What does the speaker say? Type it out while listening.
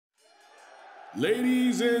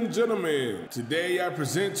Ladies and gentlemen, today I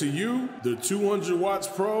present to you the 200 watts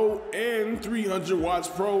Pro and 300 watts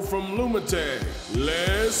Pro from Lumatek.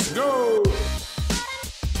 Let's go!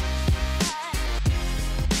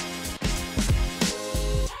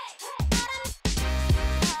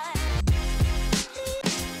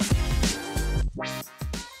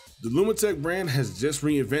 The Lumatek brand has just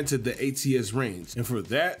reinvented the ATS range, and for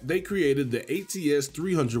that, they created the ATS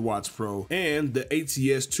 300 watts Pro and the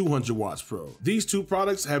ATS 200 watts Pro. These two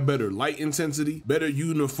products have better light intensity, better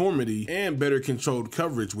uniformity, and better controlled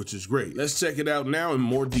coverage, which is great. Let's check it out now in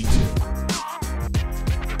more detail.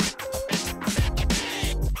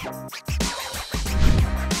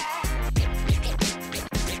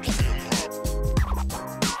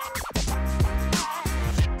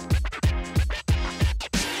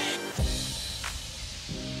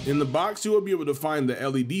 In the box, you will be able to find the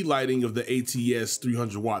LED lighting of the ATS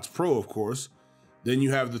 300 watts Pro, of course. Then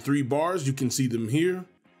you have the 3 bars, you can see them here.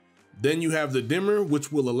 Then you have the dimmer,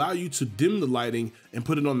 which will allow you to dim the lighting and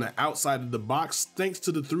put it on the outside of the box thanks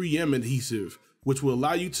to the 3M adhesive, which will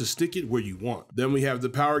allow you to stick it where you want. Then we have the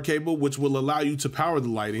power cable, which will allow you to power the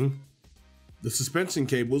lighting. The suspension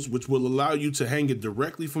cables, which will allow you to hang it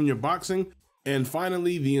directly from your boxing. And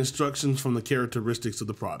finally, the instructions from the characteristics of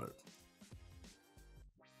the product.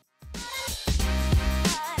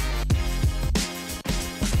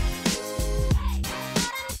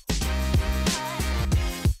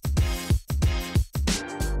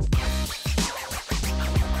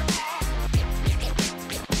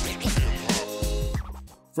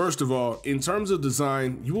 First of all, in terms of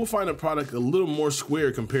design, you will find a product a little more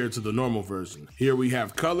square compared to the normal version. Here we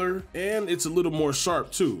have color, and it's a little more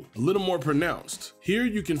sharp too, a little more pronounced. Here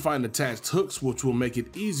you can find attached hooks, which will make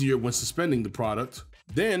it easier when suspending the product.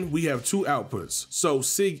 Then we have 2 outputs. So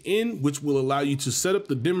SIG in, which will allow you to set up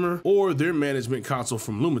the dimmer or their management console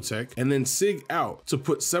from Lumatek, and then SIG out to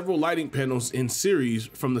put several lighting panels in series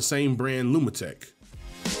from the same brand Lumatek.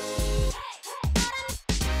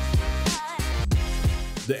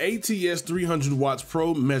 The ATS 300 watts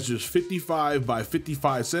Pro measures 55 by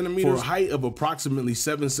 55 centimeters for a height of approximately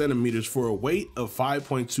 7 centimeters for a weight of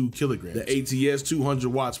 5.2 kilograms. The ATS 200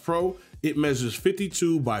 watts Pro, it measures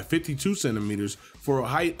 52 by 52 centimeters for a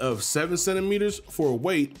height of 7 centimeters for a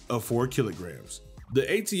weight of 4 kilograms. The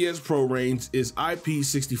ATS Pro range is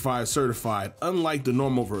IP65 certified, unlike the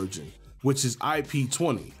normal version, which is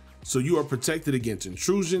IP20. So you are protected against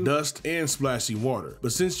intrusion, dust, and splashing water.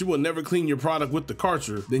 But since you will never clean your product with the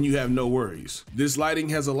cartridge, then you have no worries. This lighting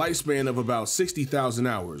has a lifespan of about 60,000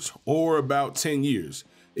 hours, or about 10 years,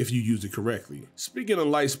 if you use it correctly. Speaking of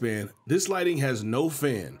lifespan, this lighting has no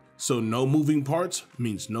fan, so no moving parts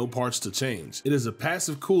means no parts to change. It is a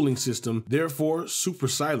passive cooling system, therefore super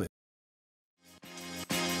silent.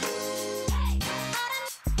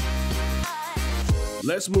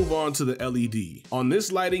 Let's move on to the LED. On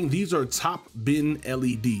this lighting, these are top bin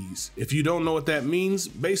LEDs. If you don't know what that means,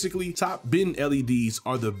 basically top bin LEDs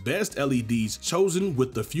are the best LEDs chosen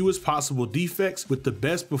with the fewest possible defects with the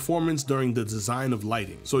best performance during the design of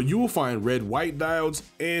lighting. So you will find red white diodes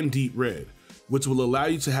and deep red, which will allow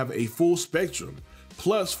you to have a full spectrum.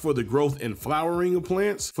 Plus, for the growth and flowering of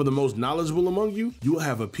plants, for the most knowledgeable among you, you will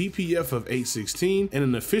have a PPF of 816 and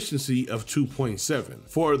an efficiency of 2.7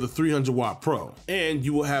 for the 300 watt Pro. And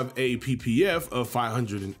you will have a PPF of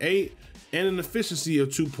 508 and an efficiency of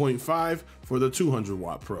 2.5 for the 200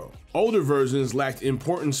 watt Pro. Older versions lacked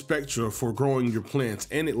important spectra for growing your plants,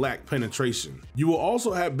 and it lacked penetration. You will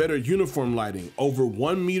also have better uniform lighting, over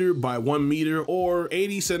 1 meter by 1 meter or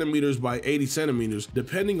 80 centimeters by 80 centimeters,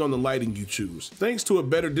 depending on the lighting you choose, thanks to a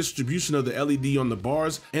better distribution of the LED on the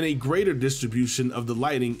bars and a greater distribution of the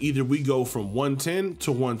lighting. Either we go from 110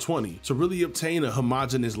 to 120 to really obtain a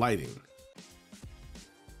homogeneous lighting.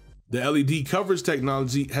 The LED coverage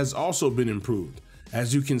technology has also been improved.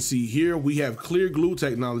 As you can see here, we have clear glue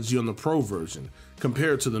technology on the Pro version.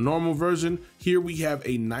 Compared to the normal version, here we have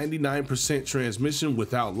a 99% transmission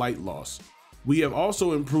without light loss. We have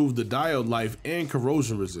also improved the diode life and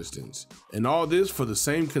corrosion resistance, and all this for the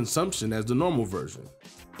same consumption as the normal version.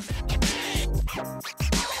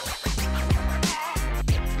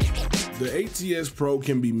 The ATS Pro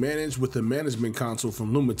can be managed with a management console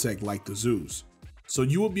from Lumatek like the Zeus. So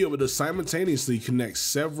you will be able to simultaneously connect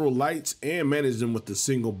several lights and manage them with a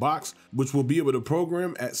single box, which will be able to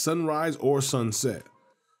program at sunrise or sunset.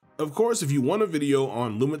 Of course, if you want a video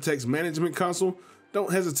on Lumatek's management console,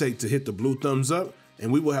 don't hesitate to hit the blue thumbs up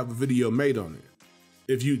and we will have a video made on it.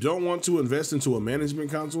 If you don't want to invest into a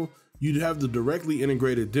management console, you'd have the directly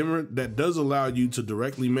integrated dimmer that does allow you to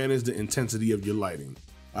directly manage the intensity of your lighting.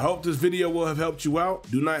 I hope this video will have helped you out.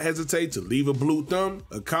 Do not hesitate to leave a blue thumb,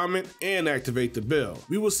 a comment, and activate the bell.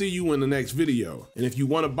 We will see you in the next video. And if you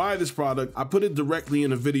want to buy this product, I put it directly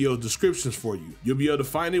in the video descriptions for you. You'll be able to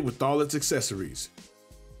find it with all its accessories.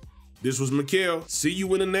 This was Mikhail. See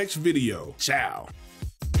you in the next video. Ciao.